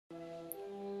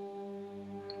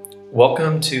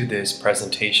Welcome to this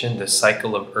presentation, The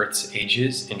Cycle of Earth's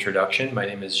Ages Introduction. My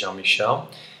name is Jean-Michel,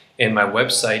 and my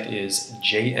website is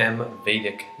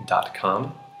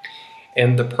jmvedic.com.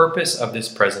 And the purpose of this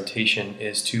presentation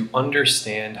is to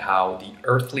understand how the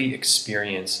earthly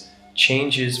experience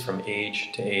changes from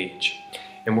age to age.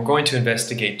 And we're going to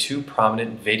investigate two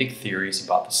prominent Vedic theories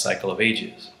about the cycle of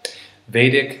ages.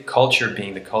 Vedic culture,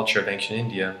 being the culture of ancient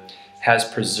India, has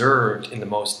preserved in the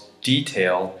most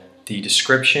detail the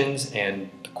descriptions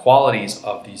and the qualities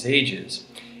of these ages.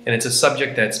 And it's a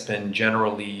subject that's been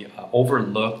generally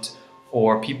overlooked,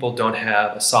 or people don't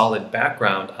have a solid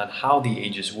background on how the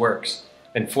ages works.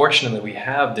 And fortunately, we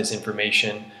have this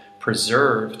information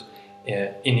preserved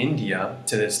in India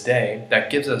to this day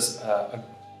that gives us a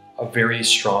very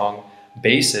strong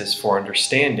basis for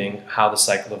understanding how the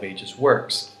cycle of ages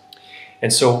works.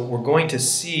 And so we're going to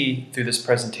see through this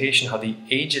presentation how the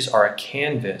ages are a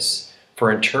canvas for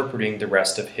interpreting the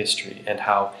rest of history, and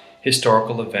how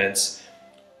historical events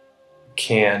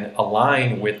can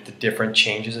align with the different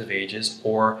changes of ages,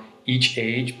 or each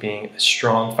age being a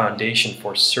strong foundation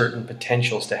for certain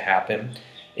potentials to happen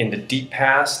in the deep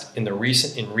past, in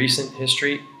recent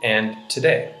history, and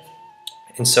today.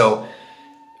 And so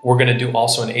we're going to do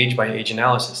also an age-by-age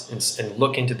analysis and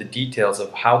look into the details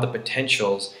of how the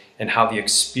potentials and how the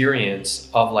experience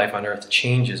of life on Earth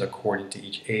changes according to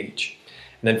each age.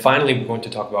 And then finally, we're going to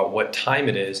talk about what time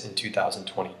it is in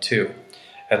 2022,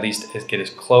 at least get as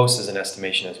close as an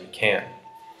estimation as we can.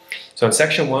 So in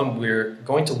section 1, we're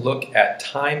going to look at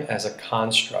time as a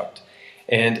construct.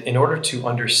 And in order to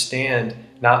understand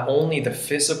not only the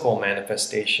physical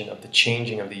manifestation of the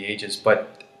changing of the ages,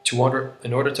 but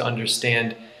in order to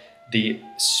understand the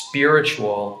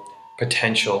spiritual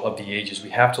potential of the ages,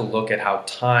 we have to look at how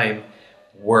time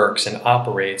works and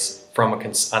operates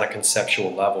on a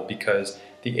conceptual level, because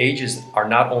the ages are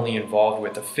not only involved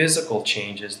with the physical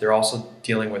changes, they're also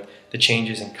dealing with the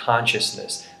changes in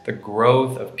consciousness, the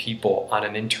growth of people on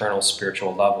an internal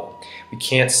spiritual level. We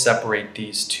can't separate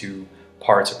these two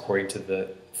parts according to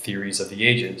the theories of the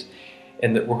ages.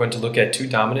 And that we're going to look at two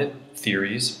dominant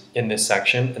theories in this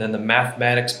section, and then the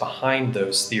mathematics behind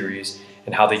those theories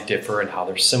and how they differ and how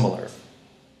they're similar.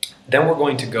 Then we're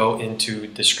going to go into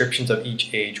descriptions of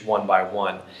each age one by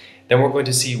one. Then we're going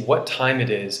to see what time it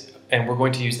is, and we're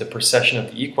going to use the precession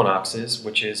of the equinoxes,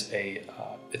 which is an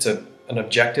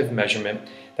objective measurement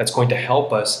that's going to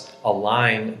help us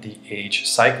align the age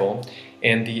cycle,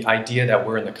 and the idea that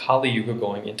we're in the Kali Yuga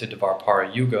going into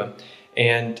Dvarpara Yuga,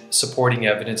 and supporting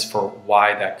evidence for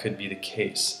why that could be the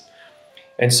case.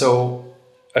 And so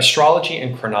astrology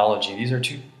and chronology,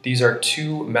 these are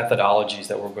two methodologies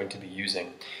that we're going to be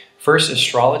using. First,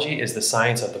 astrology is the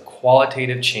science of the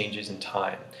qualitative changes in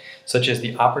time, such as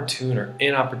the opportune or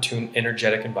inopportune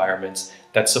energetic environments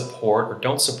that support or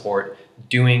don't support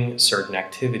doing certain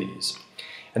activities.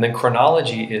 And then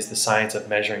chronology is the science of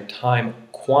measuring time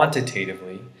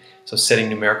quantitatively, so setting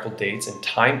numerical dates and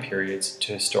time periods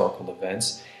to historical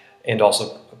events, and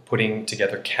also putting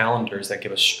together calendars that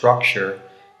give a structure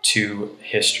to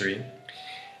history.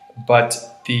 But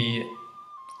the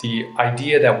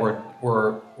idea that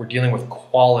we're dealing with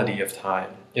quality of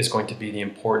time is going to be the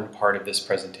important part of this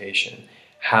presentation.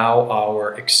 How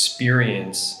our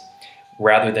experience,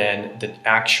 rather than the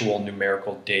actual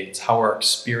numerical dates, how our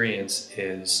experience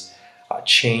is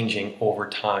changing over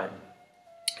time.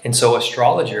 And so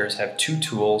astrologers have two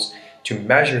tools to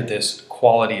measure this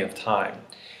quality of time.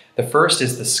 The first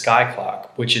is the sky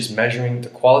clock, which is measuring the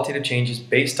qualitative changes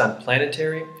based on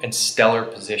planetary and stellar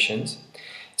positions.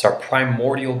 It's our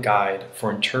primordial guide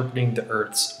for interpreting the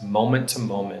Earth's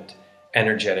moment-to-moment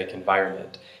energetic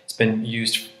environment. It's been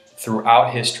used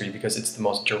throughout history because it's the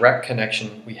most direct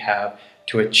connection we have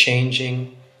to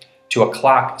a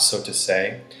clock, so to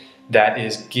say, that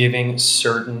is giving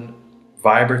certain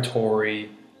vibratory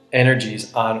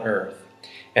energies on Earth.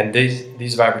 And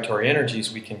these vibratory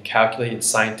energies we can calculate and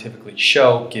scientifically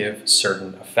show give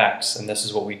certain effects. And this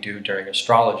is what we do during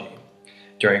astrology,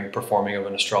 during performing of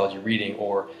an astrology reading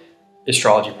or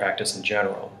astrology practice in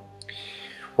general.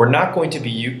 We're not going to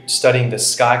be studying the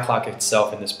sky clock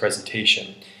itself in this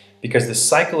presentation, because the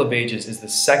cycle of ages is the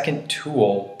second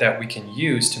tool that we can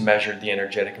use to measure the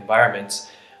energetic environments.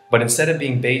 But instead of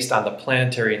being based on the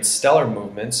planetary and stellar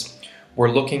movements, we're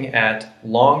looking at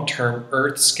long-term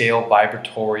Earth-scale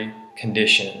vibratory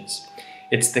conditions.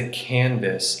 It's the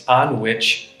canvas on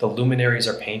which the luminaries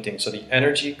are painting. So the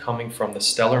energy coming from the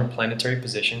stellar and planetary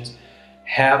positions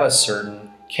have a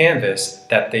certain canvas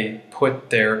that they put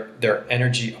their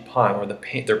energy upon, or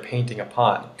they're painting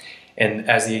upon. And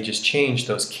as the ages change,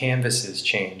 those canvases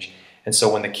change. And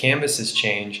so when the canvases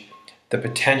change, the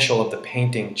potential of the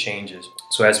painting changes.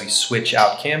 So as we switch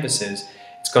out canvases,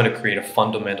 it's going to create a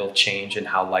fundamental change in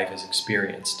how life is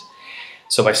experienced.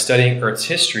 So by studying Earth's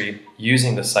history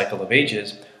using the cycle of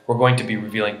ages, we're going to be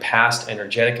revealing past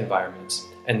energetic environments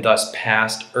and thus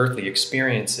past earthly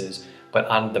experiences, but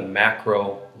on the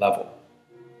macro level.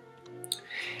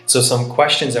 So some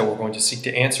questions that we're going to seek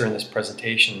to answer in this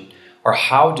presentation are: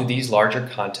 how do these larger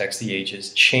contexts, the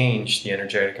ages, change the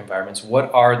energetic environments?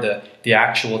 What are the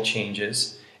actual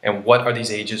changes, and what are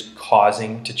these ages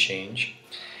causing to change?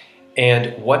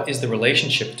 And what is the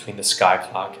relationship between the sky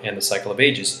clock and the cycle of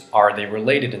ages? Are they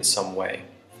related in some way?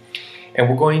 And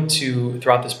we're going to,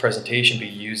 throughout this presentation, be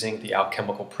using the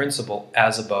alchemical principle,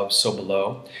 as above, so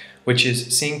below, which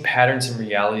is seeing patterns in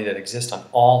reality that exist on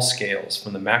all scales,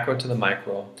 from the macro to the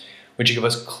micro, which give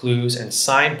us clues and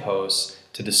signposts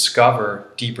to discover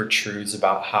deeper truths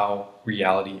about how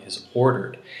reality is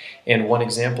ordered. And one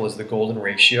example is the golden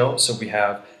ratio. So we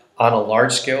have, on a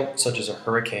large scale, such as a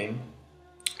hurricane,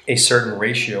 a certain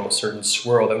ratio, a certain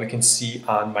swirl that we can see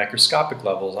on microscopic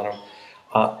levels,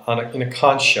 in a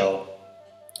conch shell,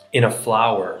 in a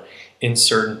flower, in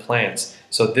certain plants.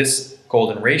 So this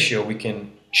golden ratio we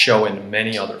can show in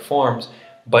many other forms,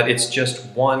 but it's just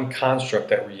one construct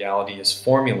that reality is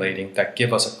formulating that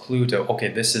give us a clue to, okay,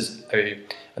 this is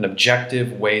an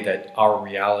objective way that our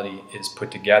reality is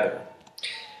put together.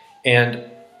 And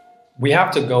we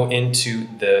have to go into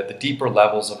the deeper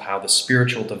levels of how the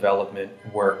spiritual development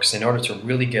works in order to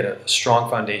really get a strong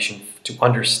foundation to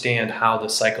understand how the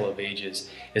cycle of ages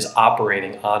is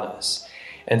operating on us.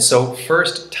 And so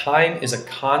first, time is a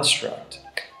construct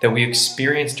that we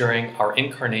experience during our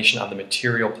incarnation on the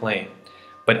material plane.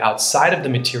 But outside of the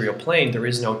material plane, there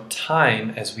is no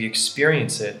time as we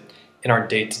experience it in our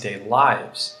day-to-day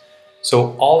lives.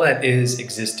 So all that is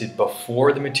existed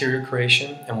before the material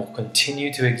creation and will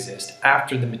continue to exist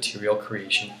after the material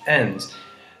creation ends.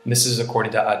 And this is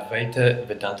according to Advaita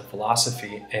Vedanta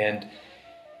philosophy, and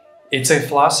it's a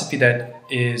philosophy that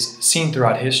is seen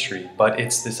throughout history, but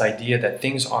it's this idea that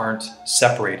things aren't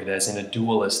separated as in a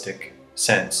dualistic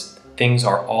sense. Things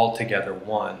are altogether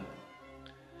one.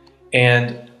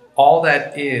 And all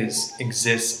that is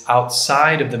exists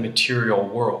outside of the material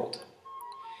world.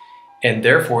 And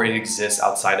therefore it exists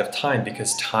outside of time,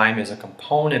 because time is a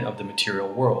component of the material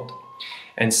world.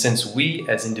 And since we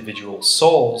as individual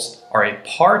souls are a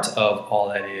part of all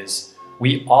that is,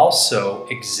 we also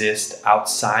exist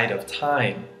outside of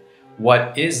time.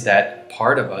 What is that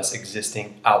part of us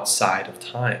existing outside of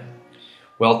time?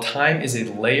 Well, time is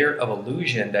a layer of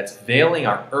illusion that's veiling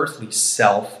our earthly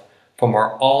self from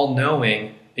our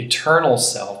all-knowing eternal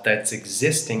self that's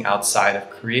existing outside of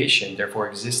creation, therefore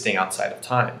existing outside of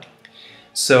time.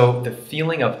 So the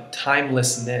feeling of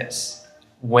timelessness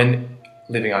when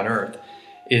living on earth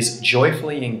is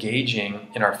joyfully engaging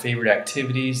in our favorite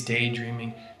activities,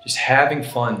 daydreaming, just having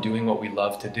fun doing what we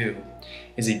love to do,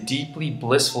 is a deeply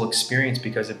blissful experience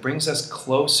because it brings us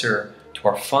closer to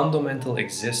our fundamental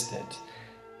existence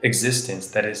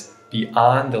that is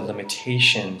beyond the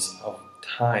limitations of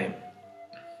time.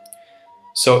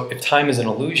 So if time is an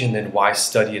illusion, then why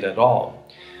study it at all?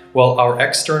 Well, our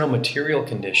external material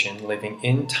condition, living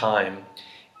in time,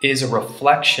 is a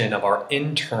reflection of our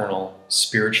internal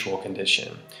spiritual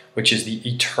condition, which is the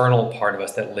eternal part of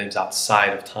us that lives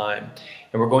outside of time.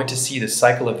 And we're going to see the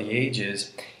cycle of the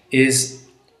ages is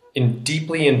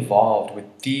deeply involved with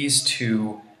these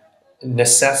two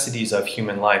necessities of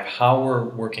human life, how we're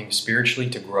working spiritually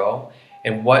to grow,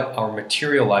 and what our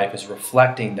material life is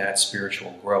reflecting that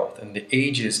spiritual growth. And the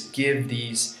ages give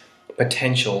these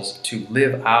potentials to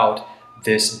live out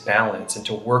this balance and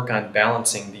to work on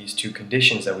balancing these two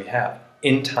conditions that we have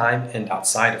in time and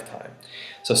outside of time.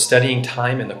 So studying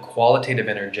time and the qualitative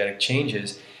energetic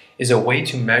changes is a way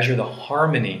to measure the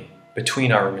harmony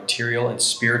between our material and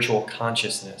spiritual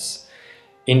consciousness,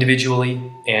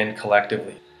 individually and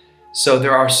collectively. So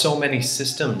there are so many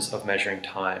systems of measuring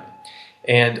time.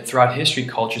 And throughout history,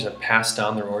 cultures have passed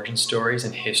down their origin stories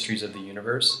and histories of the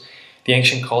universe. The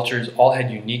ancient cultures all had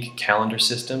unique calendar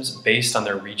systems based on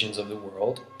their regions of the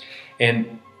world.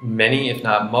 And many, if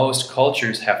not most,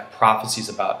 cultures have prophecies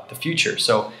about the future.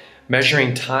 So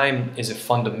measuring time is a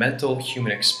fundamental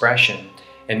human expression,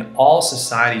 and all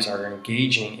societies are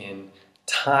engaging in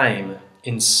time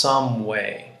in some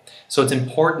way. So it's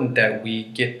important that we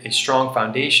get a strong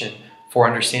foundation for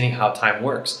understanding how time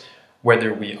works,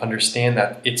 whether we understand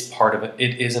that it's part of it,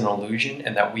 it is an illusion,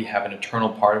 and that we have an eternal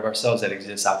part of ourselves that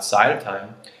exists outside of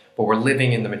time, but we're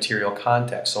living in the material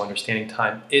context. So understanding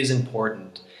time is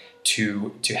important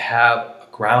to have a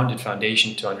grounded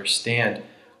foundation to understand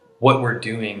what we're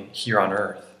doing here on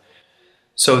Earth.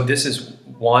 So this is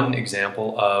one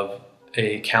example of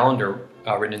a calendar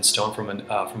written in stone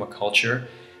from a culture,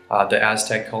 the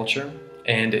Aztec culture,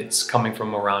 and it's coming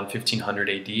from around 1500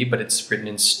 AD, but it's written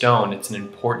in stone. It's an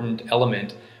important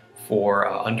element for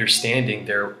understanding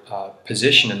their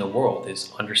position in the world, is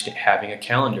having a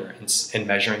calendar and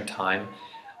measuring time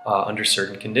under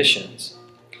certain conditions.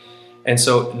 And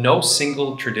so no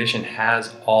single tradition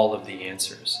has all of the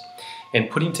answers. And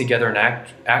putting together an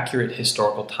accurate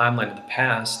historical timeline of the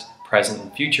past, present,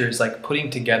 and future is like putting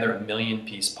together a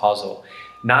million-piece puzzle,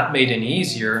 not made any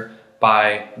easier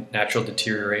by natural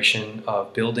deterioration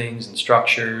of buildings and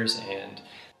structures and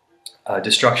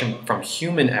destruction from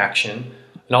human action,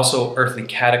 and also earthly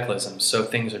cataclysms. So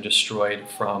things are destroyed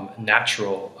from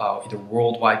natural, either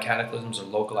worldwide cataclysms or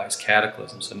localized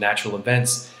cataclysms. So natural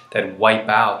events that wipe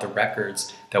out the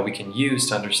records that we can use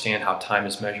to understand how time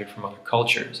is measured from other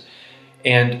cultures.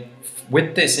 And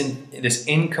with this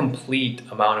incomplete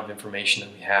amount of information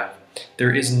that we have,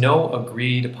 there is no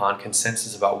agreed upon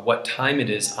consensus about what time it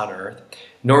is on Earth,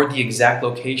 nor the exact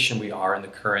location we are in the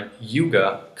current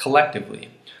Yuga collectively.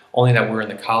 Only that we're in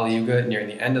the Kali Yuga, nearing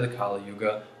the end of the Kali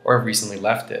Yuga, or have recently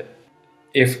left it.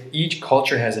 If each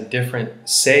culture has a different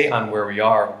say on where we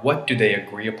are, what do they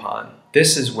agree upon?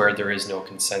 This is where there is no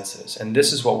consensus. And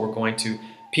this is what we're going to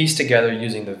piece together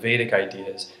using the Vedic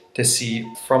ideas to see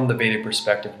from the Vedic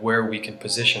perspective where we can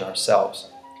position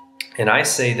ourselves. And I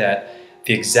say that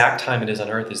the exact time it is on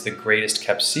Earth is the greatest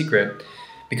kept secret,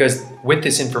 because with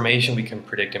this information we can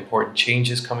predict important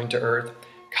changes coming to Earth,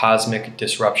 cosmic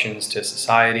disruptions to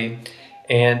society,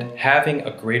 and having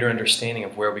a greater understanding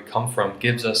of where we come from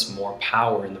gives us more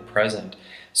power in the present.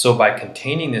 So by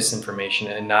containing this information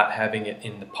and not having it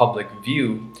in the public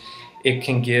view, it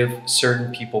can give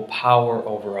certain people power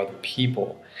over other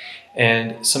people.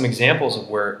 And some examples of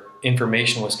where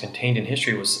information was contained in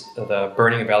history was the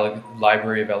burning of the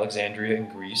Library of Alexandria in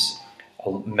Greece,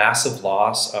 a massive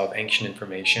loss of ancient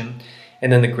information,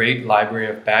 and then the Great Library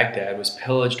of Baghdad was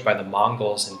pillaged by the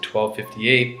Mongols in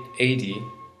 1258 AD,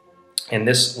 and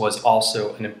this was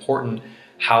also an important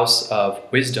house of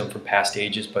wisdom from past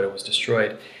ages, but it was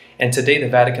destroyed. And today the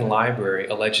Vatican Library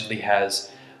allegedly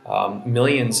has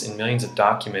millions and millions of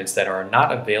documents that are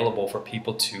not available for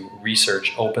people to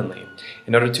research openly.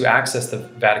 In order to access the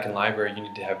Vatican Library, you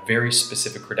need to have very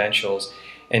specific credentials,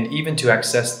 and even to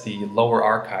access the lower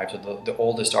archives, or the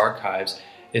oldest archives,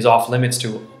 is off limits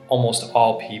to almost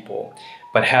all people.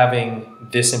 But having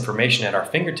this information at our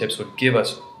fingertips would give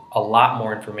us a lot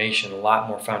more information, a lot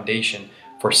more foundation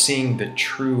for seeing the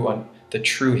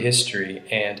true history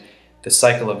and the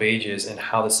cycle of ages, and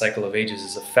how the cycle of ages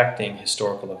is affecting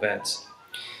historical events.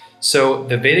 So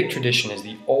the Vedic tradition is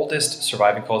the oldest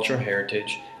surviving cultural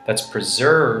heritage that's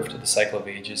preserved the cycle of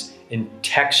ages in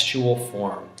textual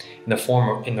form,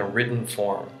 in the written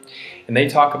form. And they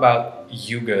talk about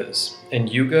yugas, and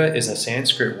yuga is a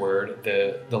Sanskrit word,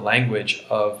 the language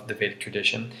of the Vedic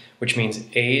tradition, which means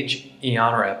age,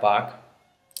 eon, or epoch.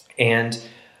 And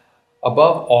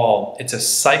above all, it's a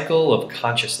cycle of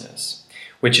consciousness,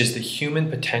 which is the human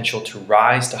potential to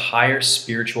rise to higher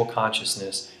spiritual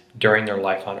consciousness during their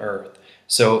life on Earth.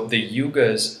 So the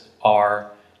yugas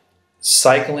are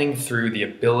cycling through the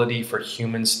ability for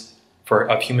humans,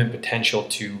 of human potential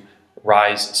to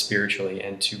rise spiritually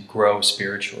and to grow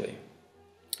spiritually.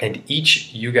 And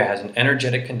each yuga has an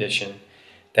energetic condition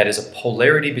that is a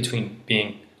polarity between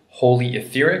being wholly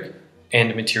etheric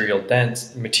and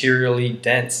materially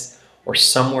dense, or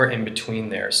somewhere in between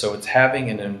there. So it's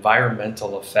having an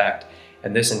environmental effect.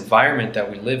 And this environment that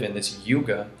we live in, this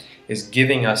yuga, is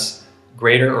giving us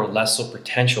greater or lesser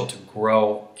potential to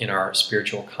grow in our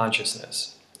spiritual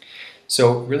consciousness.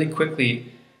 So really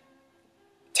quickly,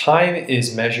 time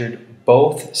is measured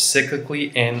both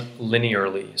cyclically and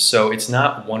linearly. So it's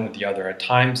not one or the other. At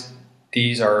times,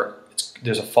 there's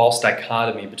a false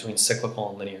dichotomy between cyclical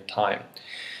and linear time.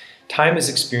 Time is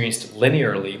experienced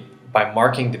linearly by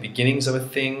marking the beginnings of a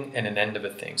thing and an end of a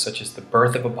thing, such as the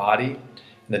birth of a body,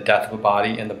 and the death of a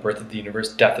body, and the birth of the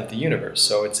universe, death of the universe.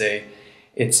 So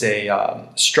it's a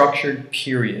structured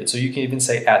period. So you can even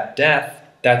say at death,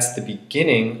 that's the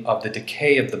beginning of the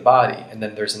decay of the body, and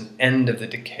then there's an end of the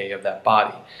decay of that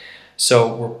body.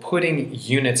 So we're putting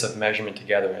units of measurement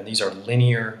together, and these are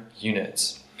linear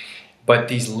units. But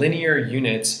these linear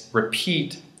units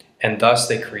repeat, and thus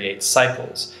they create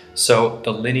cycles. So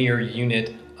the linear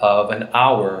unit of an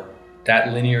hour,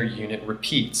 that linear unit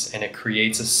repeats, and it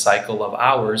creates a cycle of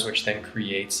hours, which then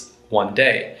creates one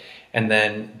day. And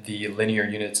then the linear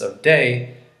units of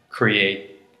day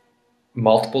create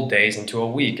multiple days into a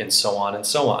week, and so on and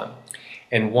so on.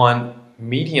 And one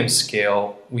medium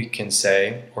scale, we can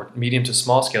say, or medium to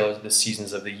small scale, are the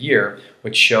seasons of the year,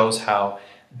 which shows how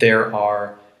there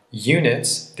are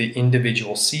units, the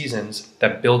individual seasons,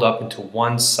 that build up into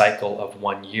one cycle of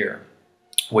 1 year,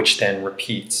 which then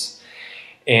repeats.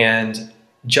 And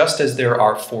just as there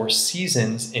are 4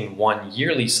 seasons in one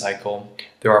yearly cycle,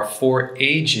 there are 4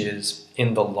 ages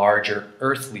in the larger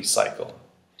earthly cycle.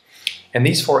 And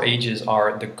these 4 ages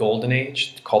are the Golden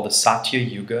Age, called the Satya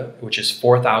Yuga, which is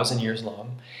 4,000 years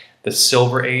long, the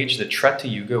Silver Age, the Treta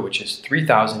Yuga, which is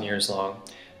 3,000 years long,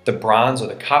 the Bronze or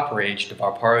the Copper Age, the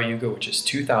Dvapara Yuga, which is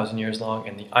 2,000 years long,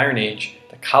 and the Iron Age,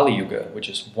 the Kali Yuga, which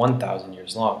is 1,000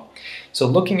 years long. So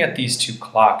looking at these 2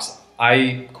 clocks,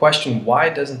 I question, why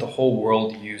doesn't the whole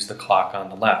world use the clock on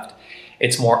the left?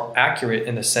 It's more accurate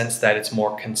in the sense that it's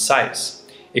more concise.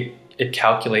 It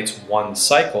calculates one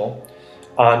cycle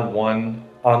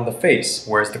on the face,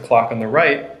 whereas the clock on the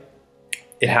right,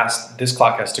 this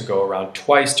clock has to go around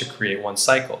twice to create one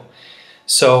cycle.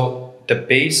 So the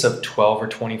base of 12 or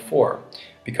 24,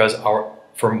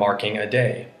 for marking a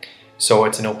day. So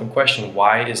it's an open question,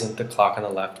 why isn't the clock on the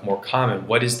left more common?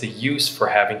 What is the use for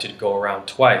having to go around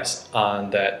twice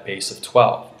on that base of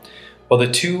 12? Well,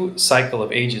 the 2 cycle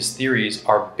of ages theories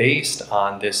are based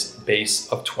on this base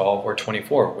of 12 or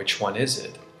 24. Which one is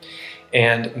it?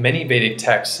 And many Vedic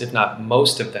texts, if not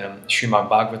most of them, Srimad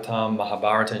Bhagavatam,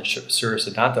 Mahabharata, and Surya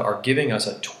Siddhanta, are giving us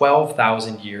a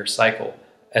 12,000 year cycle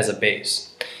as a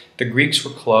base. The Greeks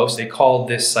were close. They called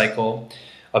this cycle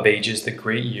of ages the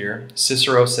Great Year.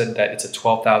 Cicero said that it's a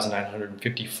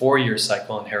 12,954 year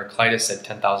cycle, and Heraclitus said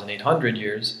 10,800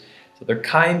 years. So they're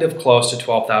kind of close to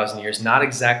 12,000 years, not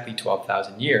exactly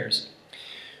 12,000 years.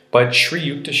 But Sri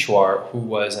Yukteswar, who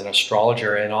was an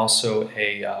astrologer and also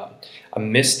a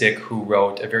mystic who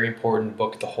wrote a very important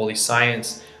book, The Holy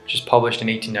Science, which was published in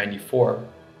 1894,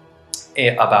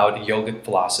 about yogic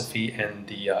philosophy and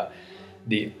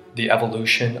the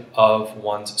evolution of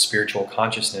one's spiritual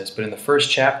consciousness. But in the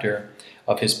first chapter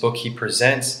of his book, he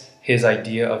presents his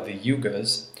idea of the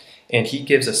yugas, and he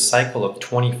gives a cycle of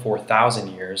 24,000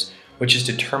 years, which is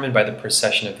determined by the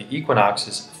precession of the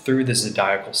equinoxes through the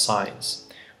zodiacal signs,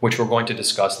 which we're going to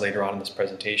discuss later on in this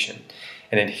presentation.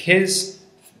 And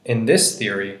in this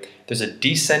theory, there's a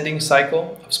descending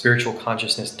cycle of spiritual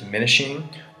consciousness diminishing,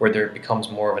 where there becomes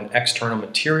more of an external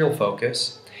material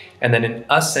focus, and then an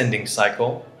ascending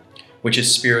cycle, which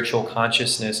is spiritual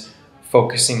consciousness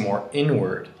focusing more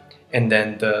inward, and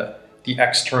then the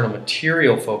external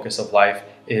material focus of life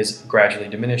is gradually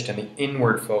diminished, and the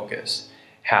inward focus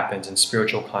happens and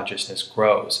spiritual consciousness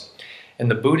grows. And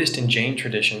the Buddhist and Jain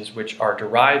traditions, which are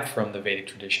derived from the Vedic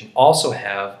tradition, also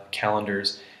have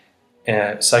calendars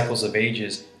and cycles of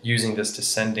ages using this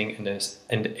descending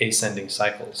and ascending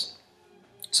cycles.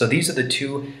 So these are the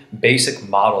 2 basic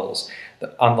models.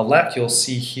 On the left, you'll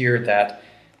see here that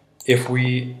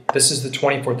this is the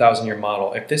 24,000 year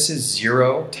model. If this is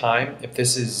 0 time, if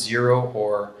this is 0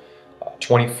 or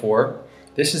 24,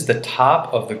 this is the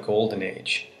top of the Golden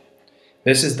Age.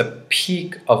 This is the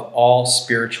peak of all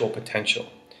spiritual potential.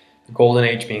 The Golden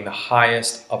Age being the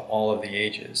highest of all of the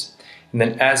ages. And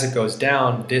then as it goes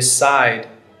down, this side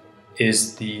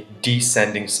is the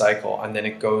descending cycle. And then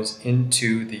it goes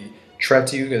into the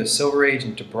Treta Yuga, the Silver Age,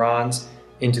 into Bronze,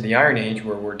 into the Iron Age,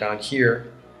 where we're down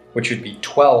here, which would be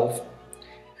 12.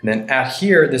 And then at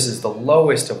here, this is the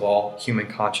lowest of all human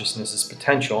consciousness's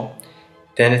potential.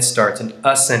 Then it starts an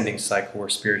ascending cycle where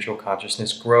spiritual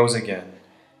consciousness grows again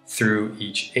through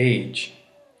each age.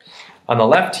 On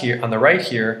the right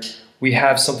here, we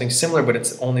have something similar, but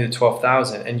it's only the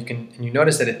 12,000. And you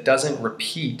notice that it doesn't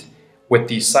repeat with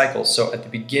these cycles. So at the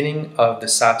beginning of the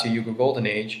Satya Yuga Golden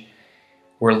Age,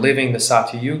 we're living the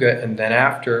Satya Yuga, and then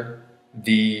after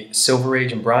the Silver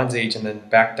Age and Bronze Age, and then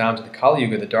back down to the Kali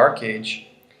Yuga, the Dark Age.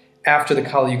 After the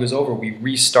Kali Yuga is over, we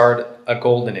restart a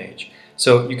Golden Age.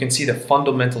 So you can see the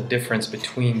fundamental difference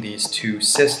between these 2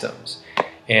 systems.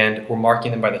 And we're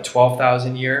marking them by the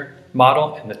 12,000 year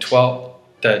model and the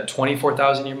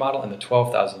 24,000 year model and the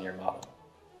 12,000 year model.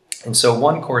 And so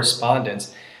one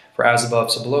correspondence for as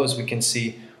above, so below, is we can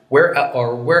see where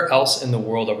else in the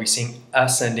world are we seeing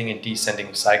ascending and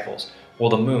descending cycles? Well,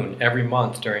 the moon, every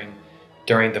month during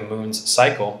the moon's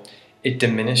cycle, it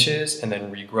diminishes and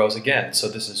then regrows again. So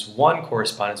this is one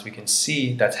correspondence we can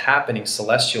see that's happening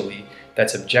celestially,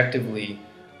 that's objectively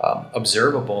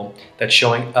observable, that's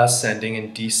showing ascending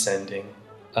and descending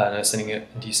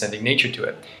nature to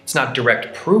it. It's not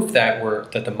direct proof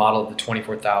that the model of the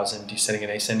 24,000 descending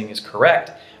and ascending is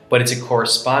correct, but it's a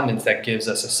correspondence that gives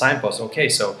us a signpost. Okay,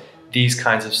 so these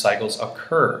kinds of cycles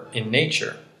occur in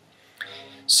nature.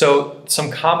 So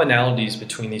some commonalities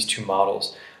between these 2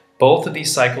 models. Both of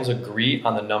these cycles agree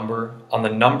on the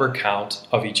number count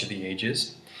of each of the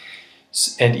ages.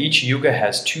 And each yuga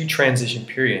has two transition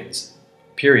periods,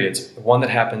 one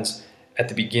that happens at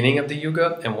the beginning of the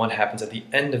yuga and one happens at the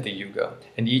end of the yuga.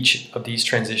 And each of these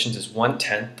transitions is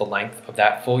 1/10 the length of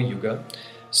that full yuga.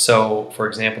 So, for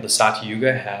example, the Satya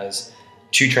Yuga has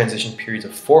two transition periods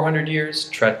of 400 years,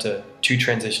 Treta two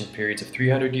transition periods of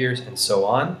 300 years, and so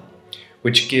on,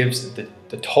 which gives the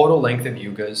total length of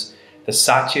yugas, the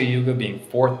Satya Yuga being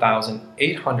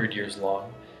 4,800 years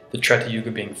long, the Treta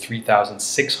Yuga being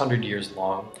 3,600 years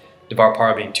long,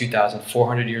 Dvapara being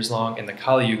 2,400 years long, and the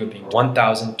Kali Yuga being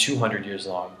 1,200 years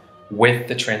long, with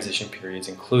the transition periods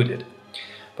included.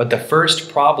 But the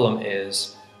first problem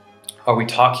is, are we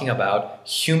talking about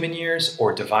human years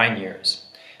or divine years?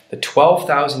 The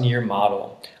 12,000 year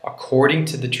model, according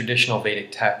to the traditional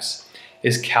Vedic texts,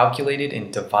 is calculated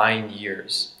in divine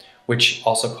years, which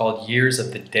also called years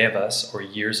of the devas or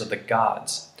years of the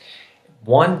gods.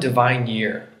 One divine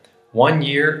year, 1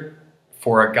 year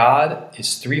for a god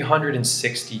is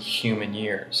 360 human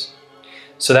years.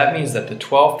 So that means that the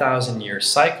 12,000 year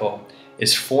cycle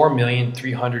is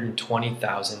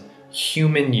 4,320,000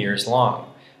 human years long.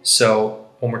 So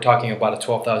when we're talking about a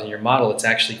 12,000 year model, it's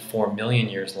actually 4 million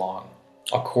years long,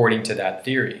 according to that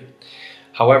theory.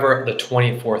 However, the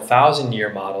 24,000 year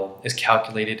model is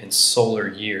calculated in solar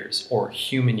years or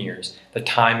human years, the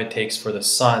time it takes for the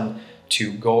sun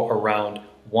to go around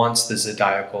once the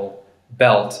zodiacal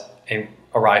belt and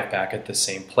arrive back at the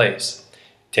same place.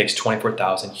 It takes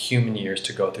 24,000 human years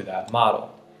to go through that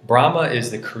model. Brahma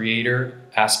is the creator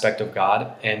aspect of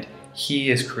God, and he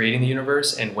is creating the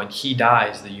universe, and when he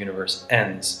dies, the universe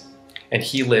ends, and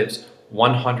he lives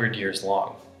 100 years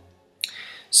long.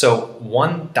 So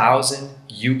 1,000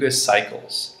 yuga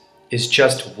cycles is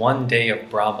just 1 day of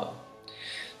Brahma.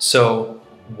 So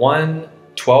one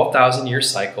 12,000 year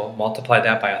cycle, multiply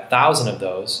that by 1,000 of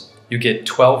those, you get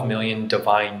 12 million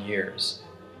divine years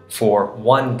for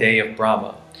 1 day of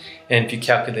Brahma. And if you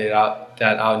calculate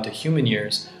that out into human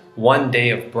years, 1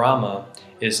 day of Brahma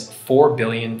is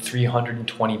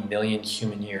 4,320,000,000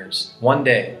 human years. 1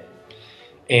 day.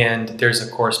 And there's a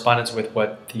correspondence with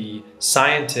what the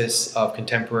scientists of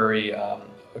contemporary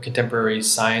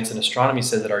science and astronomy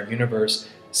says, that our universe,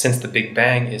 since the Big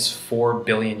Bang, is 4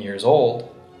 billion years old,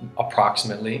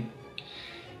 approximately.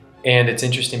 And it's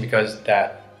interesting because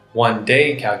that 1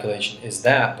 day calculation is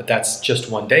that, but that's just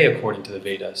 1 day according to the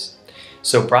Vedas.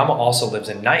 So Brahma also lives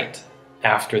a night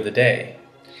after the day.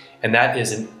 And that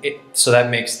is so that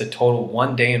makes the total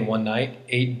 1 day and 1 night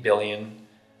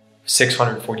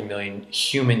 8,640,000,000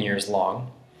 human years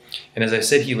long. And as I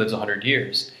said, he lives 100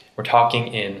 years. We're talking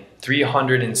in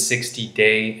 360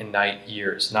 day and night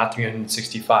years, not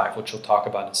 365, which we'll talk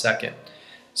about in a second.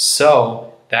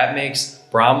 So that makes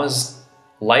Brahma's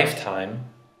lifetime,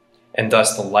 and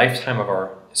thus the lifetime of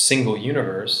our single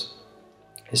universe,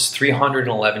 is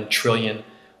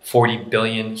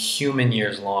 311,040,000,000,000 human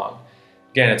years long.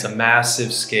 Again, it's a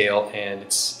massive scale, and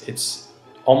it's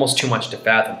almost too much to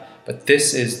fathom. But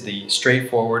this is the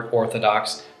straightforward,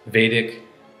 orthodox, Vedic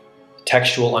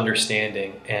textual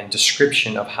understanding and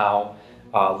description of how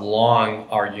long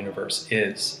our universe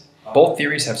is. Both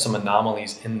theories have some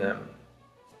anomalies in them.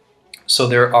 So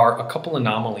there are a couple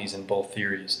anomalies in both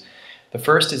theories. The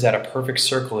first is that a perfect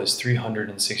circle is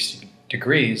 360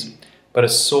 degrees, but a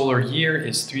solar year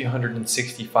is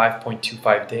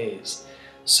 365.25 days.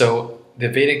 So the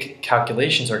Vedic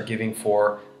calculations are giving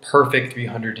for perfect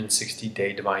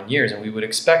 360-day divine years, and we would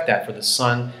expect that for the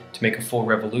sun to make a full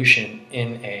revolution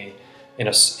in a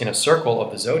circle of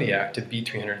the zodiac to be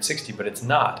 360, but it's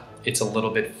not. It's a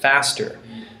little bit faster.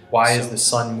 Why is the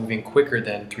sun moving quicker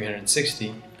than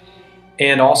 360?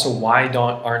 And also, why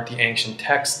aren't the ancient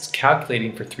texts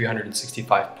calculating for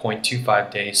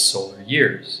 365.25 days solar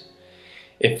years?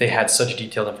 If they had such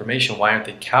detailed information, why aren't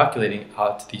they calculating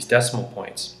out to these decimal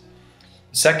points?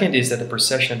 The second is that the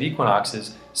precession of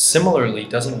equinoxes similarly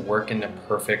doesn't work in a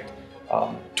perfect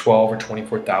 12 or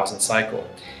 24,000 cycle.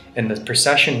 And the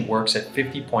precession works at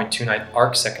 50.29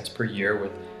 arc seconds per year,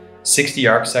 with 60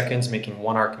 arc seconds making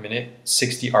 1 arc minute,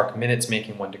 60 arc minutes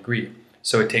making 1 degree.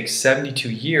 So it takes 72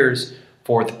 years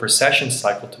for the precession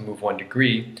cycle to move 1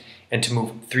 degree, and to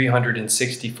move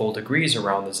 360 full degrees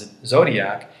around the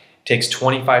zodiac takes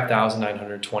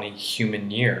 25,920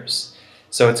 human years.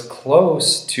 So it's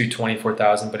close to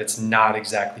 24,000, but it's not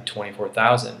exactly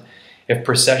 24,000. If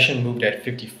precession moved at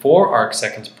 54 arc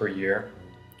seconds per year,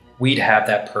 we'd have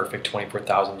that perfect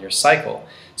 24,000 year cycle.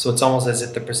 So it's almost as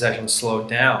if the precession slowed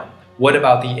down. What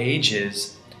about the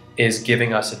ages is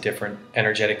giving us a different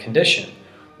energetic condition?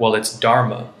 Well, it's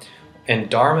dharma. And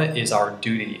dharma is our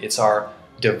duty. It's our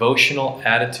devotional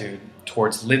attitude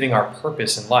towards living our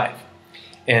purpose in life.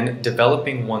 And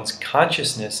developing one's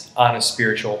consciousness on a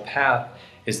spiritual path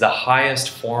is the highest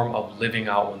form of living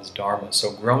out one's dharma.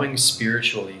 So growing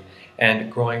spiritually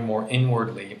and growing more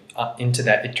inwardly into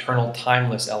that eternal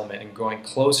timeless element and growing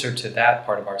closer to that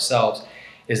part of ourselves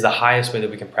is the highest way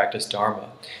that we can practice dharma.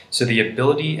 So the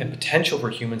ability and potential for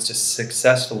humans to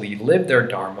successfully live their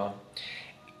dharma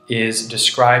is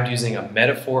described using a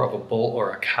metaphor of a bull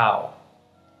or a cow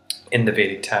in the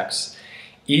Vedic texts.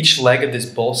 Each leg of this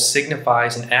bull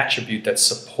signifies an attribute that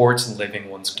supports living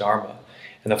one's dharma.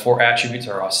 And the 4 attributes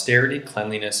are austerity,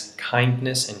 cleanliness,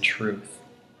 kindness, and truth.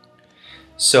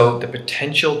 So the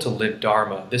potential to live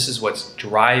dharma, this is what's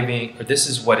driving, or this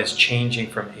is what is changing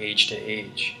from age to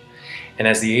age. And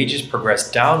as the ages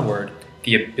progress downward,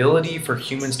 the ability for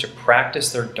humans to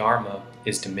practice their dharma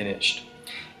is diminished.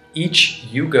 Each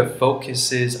yuga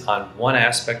focuses on one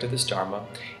aspect of this dharma,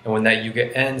 and when that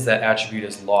yuga ends, that attribute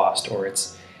is lost, or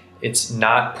it's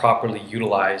not properly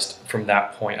utilized from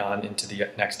that point on into the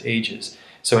next ages.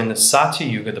 So in the Satya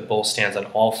Yuga, the bull stands on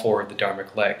all 4 of the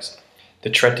dharmic legs. The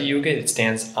Treta Yuga, it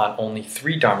stands on only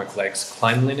 3 dharmic legs: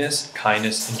 cleanliness,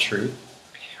 kindness, and truth,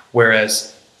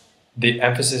 whereas the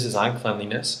emphasis is on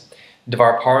cleanliness.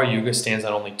 Dvarpara Yuga stands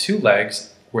on only 2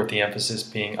 legs, with the emphasis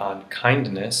being on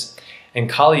kindness. And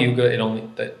Kali Yuga,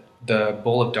 the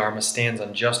bull of Dharma stands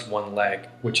on just 1 leg,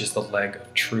 which is the leg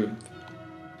of truth.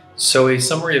 So a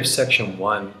summary of section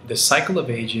 1, the cycle of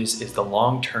ages is the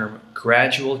long-term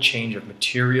gradual change of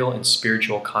material and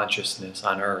spiritual consciousness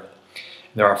on earth.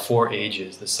 There are 4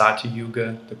 ages: the Satya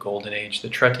Yuga, the Golden Age; the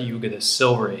Treta Yuga, the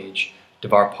Silver Age;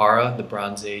 Dvarpara, the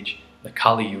Bronze Age; the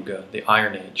Kali Yuga, the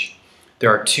Iron Age. There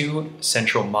are 2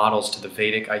 central models to the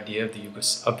Vedic idea of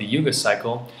the Yuga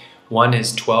cycle. One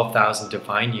is 12,000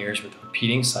 divine years with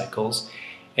repeating cycles,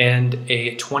 and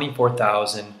a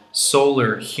 24,000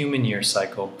 solar human year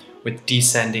cycle with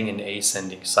descending and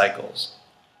ascending cycles.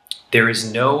 There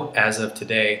is no, as of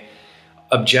today,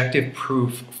 objective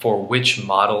proof for which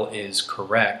model is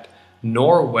correct,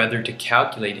 nor whether to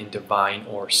calculate in divine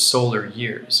or solar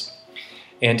years.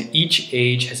 And each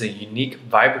age has a unique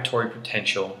vibratory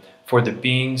potential for the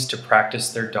beings to practice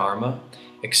their dharma,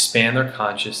 expand their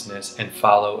consciousness, and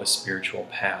follow a spiritual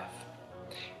path.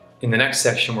 In the next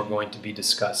section, we're going to be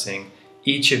discussing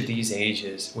each of these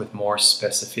ages with more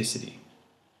specificity.